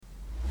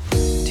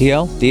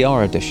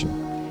TLDR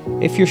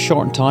edition. If you're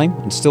short on time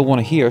and still want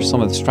to hear some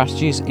of the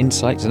strategies,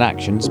 insights and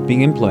actions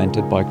being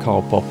implemented by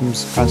Karl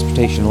Pophams'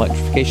 transportation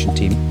electrification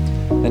team,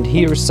 then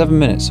here is 7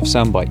 minutes of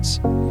Soundbites.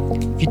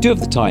 If you do have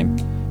the time,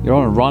 you're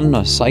on a run,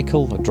 a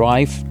cycle, a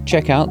drive,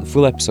 check out the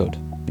full episode.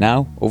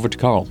 Now, over to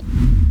Karl.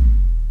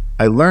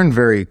 I learned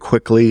very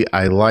quickly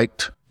I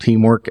liked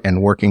teamwork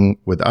and working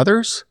with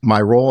others.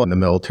 My role in the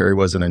military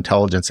was an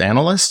intelligence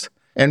analyst.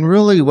 And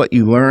really what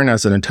you learn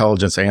as an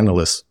intelligence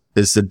analyst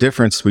is the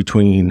difference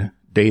between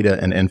data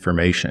and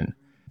information.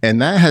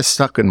 And that has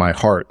stuck in my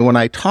heart. When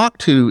I talk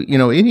to,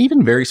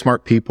 even very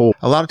smart people,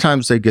 a lot of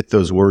times they get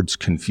those words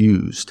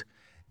confused.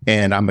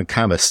 And I'm a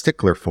kind of a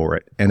stickler for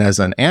it. And as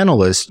an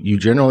analyst, you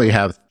generally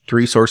have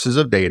three sources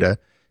of data: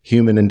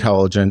 human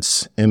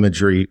intelligence,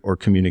 imagery, or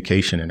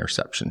communication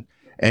interception.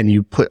 And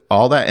you put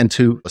all that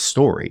into a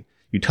story.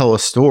 You tell a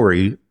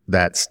story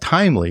that's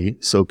timely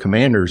so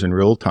commanders in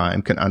real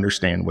time can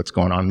understand what's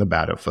going on in the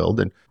battlefield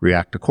and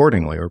react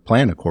accordingly or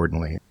plan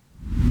accordingly.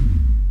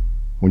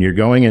 When you're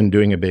going and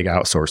doing a big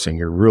outsourcing,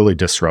 you're really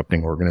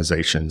disrupting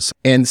organizations.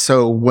 And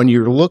so when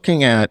you're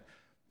looking at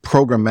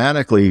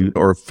programmatically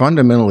or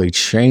fundamentally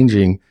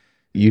changing,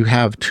 you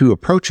have two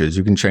approaches.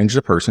 You can change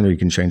the person or you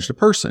can change the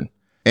person.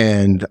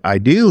 And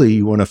ideally,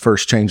 you want to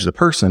first change the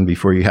person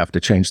before you have to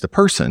change the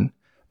person.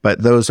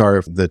 But those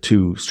are the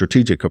two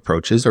strategic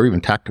approaches or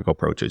even tactical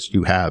approaches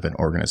you have in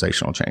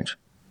organizational change.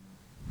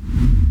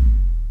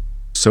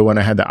 So when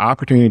I had the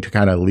opportunity to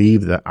kind of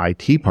leave the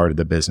IT part of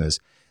the business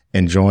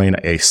and join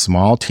a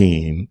small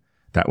team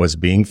that was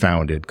being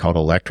founded called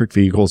Electric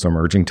Vehicles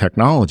Emerging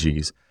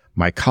Technologies,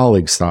 my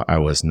colleagues thought I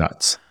was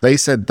nuts. They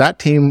said that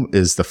team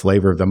is the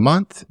flavor of the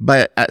month.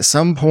 But at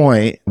some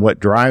point, what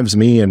drives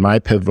me in my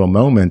pivotal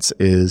moments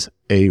is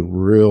a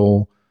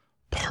real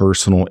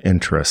personal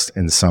interest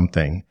in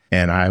something.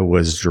 And I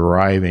was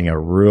driving a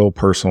real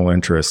personal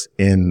interest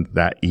in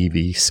that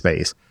EV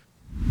space.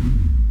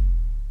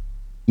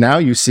 Now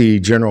you see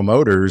General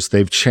Motors,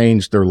 they've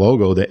changed their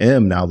logo. The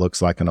M now looks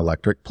like an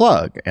electric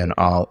plug. And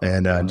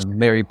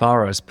Mary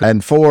Barra's.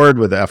 And Ford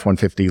with the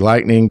F-150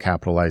 Lightning,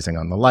 capitalizing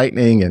on the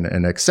Lightning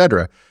and et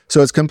cetera.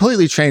 So it's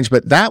completely changed.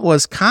 But that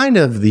was kind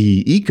of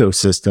the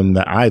ecosystem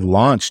that I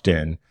launched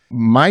in.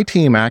 My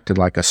team acted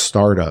like a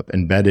startup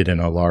embedded in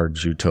a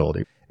large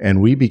utility.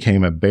 And we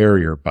became a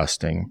barrier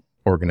busting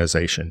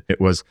organization. It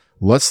was,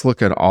 let's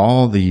look at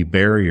all the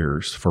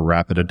barriers for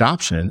rapid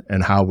adoption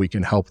and how we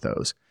can help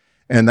those.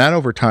 And that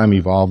over time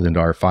evolved into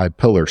our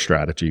 5-pillar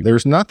strategy.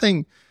 There's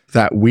nothing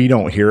that we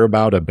don't hear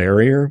about a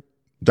barrier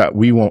that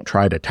we won't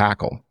try to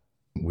tackle.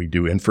 We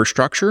do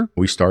infrastructure.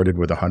 We started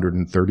with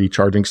 130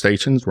 charging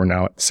stations. We're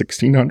now at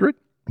 1,600.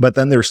 But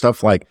then there's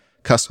stuff like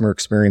customer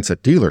experience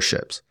at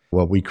dealerships.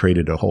 Well, we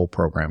created a whole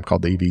program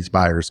called the EV's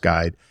Buyer's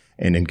Guide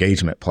and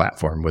engagement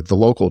platform with the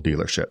local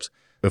dealerships.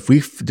 If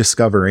we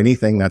discover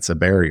anything that's a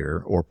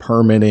barrier or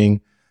permitting,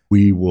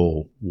 we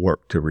will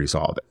work to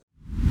resolve it.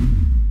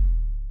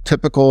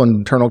 Typical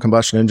internal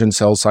combustion engine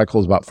sales cycle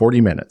is about 40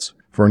 minutes.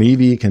 For an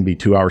EV, it can be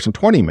 2 hours and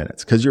 20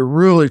 minutes because you're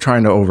really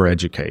trying to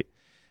overeducate.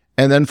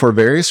 And then for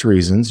various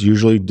reasons,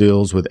 usually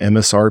deals with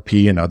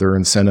MSRP and other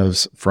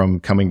incentives from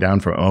coming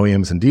down from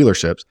OEMs and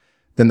dealerships,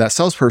 then that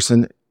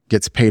salesperson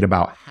gets paid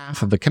about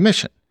half of the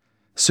commission.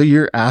 So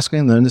you're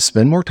asking them to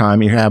spend more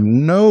time. You have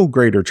no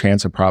greater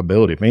chance of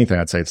probability. If anything,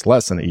 I'd say it's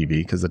less than the EV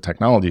because the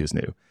technology is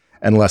new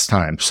and less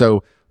time.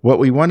 So what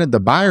we wanted the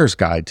buyer's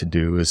guide to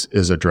do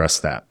is address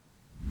that.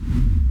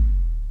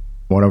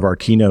 One of our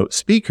keynote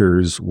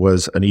speakers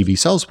was an EV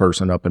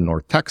salesperson up in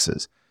North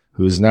Texas,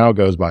 who now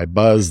goes by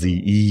Buzz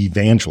the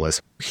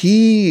evangelist.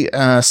 He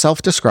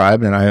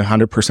self-described, and I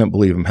 100%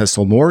 believe him, has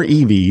sold more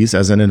EVs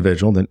as an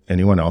individual than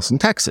anyone else in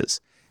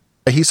Texas.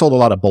 He sold a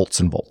lot of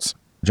bolts and bolts,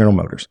 General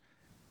Motors.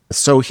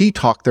 So he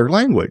talked their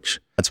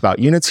language. It's about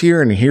units here,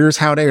 and here's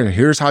how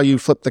you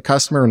flip the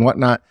customer and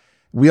whatnot.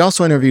 We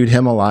also interviewed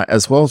him a lot,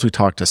 as well as we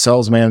talked to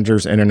sales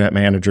managers, internet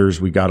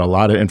managers. We got a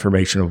lot of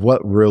information of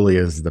what really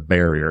is the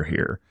barrier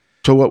here.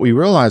 So what we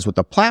realized what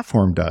the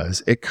platform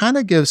does, it kind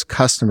of gives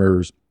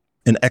customers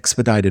an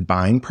expedited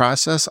buying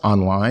process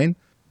online.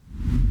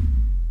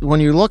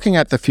 When you're looking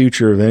at the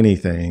future of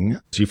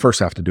anything, you first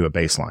have to do a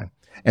baseline.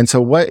 And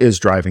so what is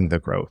driving the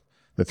growth?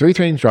 The three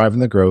things driving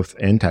the growth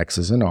in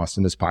Texas and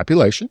Austin is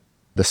population.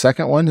 The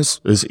second one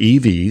is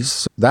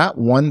EVs. That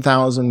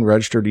 1,000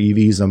 registered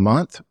EVs a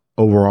month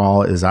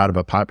overall is out of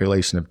a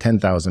population of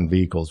 10,000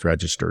 vehicles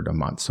registered a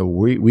month. So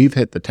we've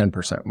hit the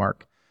 10%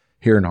 mark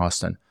here in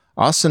Austin.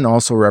 Austin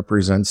also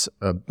represents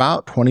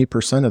about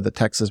 20% of the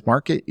Texas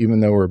market, even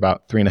though we're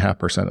about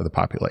 3.5% of the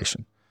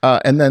population.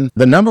 And then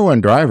the number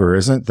one driver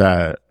isn't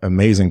that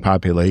amazing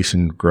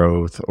population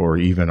growth or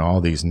even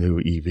all these new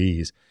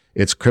EVs.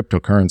 It's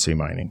cryptocurrency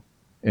mining.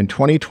 In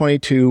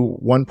 2022,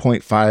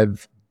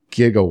 1.5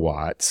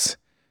 gigawatts.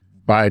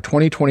 By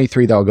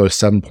 2023, that'll go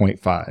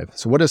 7.5.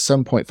 So what is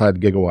 7.5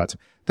 gigawatts?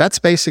 That's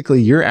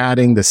basically you're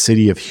adding the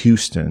city of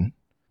Houston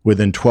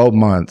within 12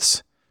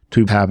 months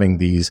to having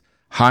these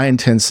high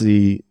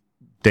intensity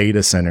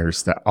data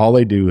centers that all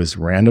they do is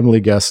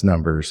randomly guess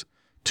numbers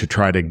to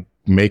try to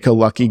make a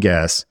lucky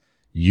guess,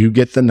 You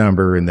get the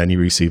number and then you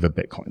receive a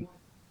Bitcoin.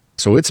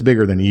 So it's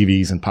bigger than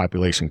EVs and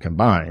population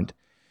combined.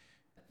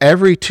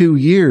 Every 2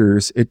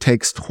 years, it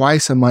takes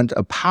twice a month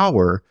of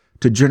power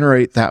to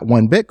generate that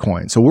one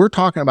Bitcoin. So we're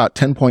talking about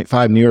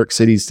 10.5 New York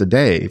cities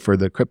today for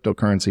the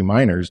cryptocurrency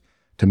miners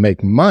to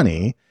make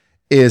money.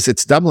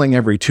 It's doubling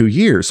every 2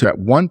 years. So at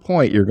one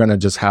point, you're going to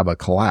just have a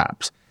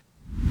collapse.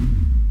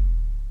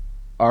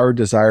 Our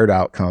desired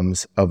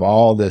outcomes of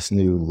all this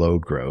new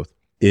load growth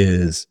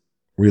is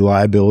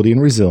reliability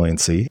and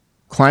resiliency.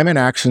 Climate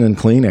action and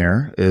clean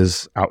air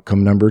is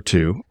outcome number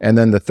 2. And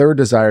then the third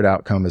desired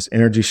outcome is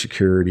energy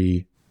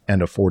security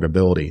and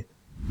affordability.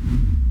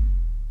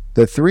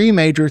 The 3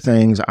 major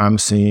things I'm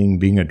seeing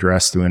being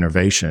addressed through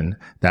innovation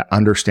that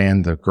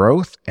understand the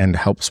growth and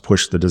helps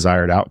push the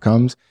desired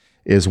outcomes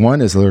is one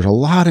is there's a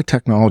lot of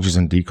technologies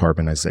in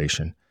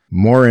decarbonization,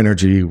 more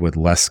energy with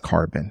less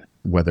carbon,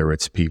 whether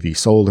it's PV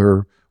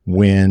solar,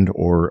 wind,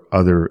 or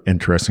other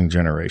interesting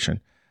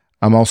generation.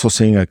 I'm also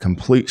seeing a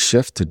complete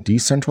shift to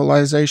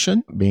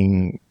decentralization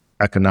being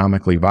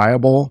economically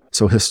viable.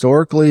 So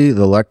historically,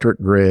 the electric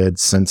grid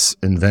since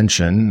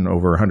invention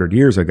over 100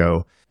 years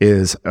ago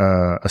is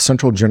a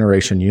central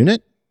generation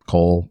unit,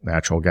 coal,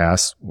 natural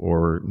gas,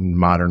 or in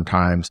modern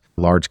times,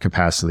 large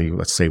capacity,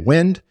 let's say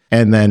wind.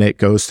 And then it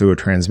goes through a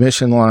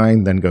transmission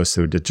line, then goes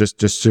through a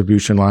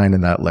distribution line,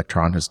 and that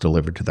electron is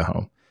delivered to the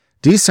home.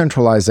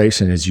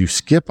 Decentralization is you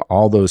skip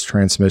all those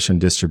transmission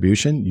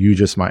distribution. You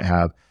just might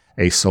have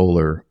a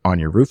solar on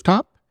your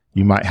rooftop.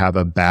 You might have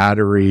a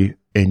battery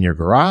in your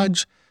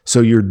garage. So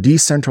you're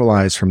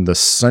decentralized from the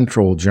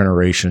central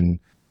generation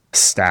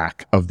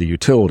stack of the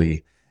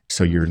utility.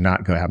 So you're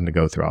not having to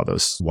go through all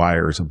those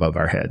wires above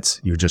our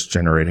heads. You're just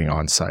generating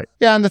on site.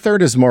 Yeah. And the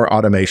third is more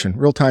automation,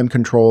 real-time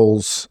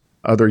controls,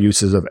 other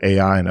uses of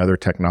AI and other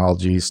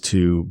technologies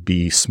to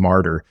be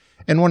smarter.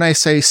 And when I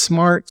say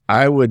smart,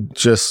 I would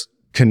just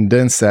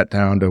condense that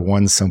down to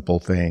one simple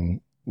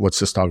thing. Let's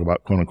just talk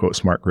about quote unquote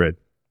smart grid.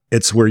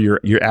 It's where you're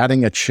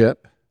adding a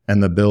chip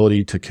and the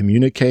ability to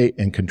communicate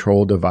and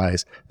control a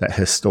device that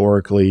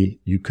historically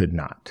you could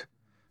not.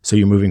 So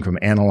you're moving from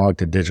analog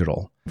to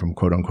digital, from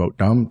quote unquote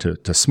dumb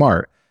to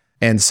smart.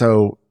 And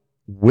so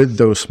with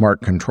those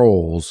smart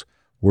controls,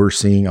 we're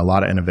seeing a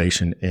lot of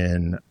innovation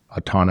in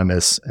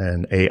autonomous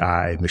and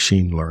AI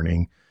machine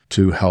learning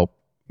to help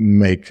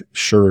make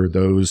sure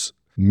those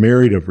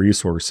myriad of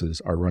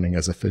resources are running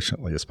as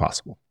efficiently as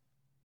possible.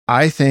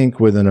 I think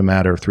within a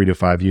matter of 3 to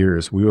 5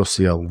 years, we will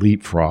see a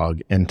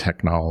leapfrog in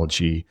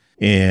technology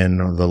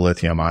in the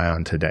lithium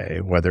ion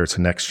today, whether it's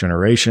a next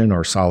generation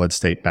or solid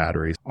state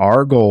batteries.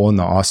 Our goal in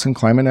the Austin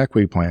Climate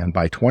Equity Plan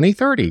by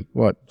 2030,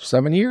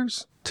 7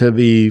 years? To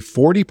be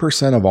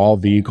 40% of all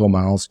vehicle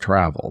miles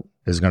traveled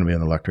is going to be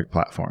an electric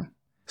platform.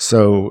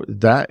 So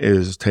that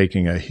is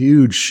taking a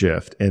huge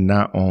shift in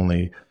not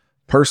only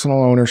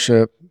personal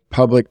ownership,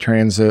 public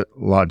transit,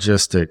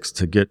 logistics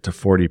to get to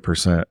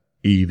 40%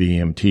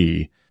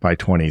 EVMT by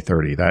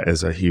 2030. That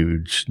is a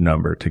huge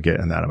number to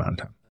get in that amount of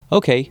time.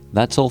 Okay,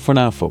 that's all for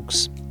now,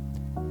 folks.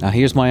 Now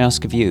here's my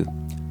ask of you.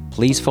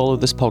 Please follow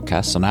this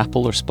podcast on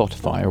Apple or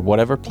Spotify or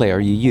whatever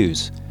player you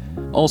use.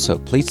 Also,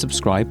 please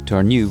subscribe to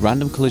our new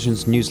Random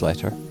Collisions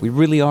newsletter. We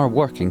really are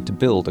working to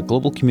build a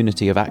global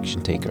community of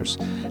action takers,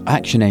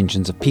 action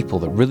engines of people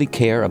that really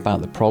care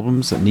about the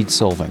problems that need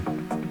solving.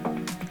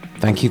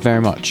 Thank you very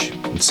much,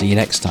 and see you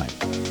next time.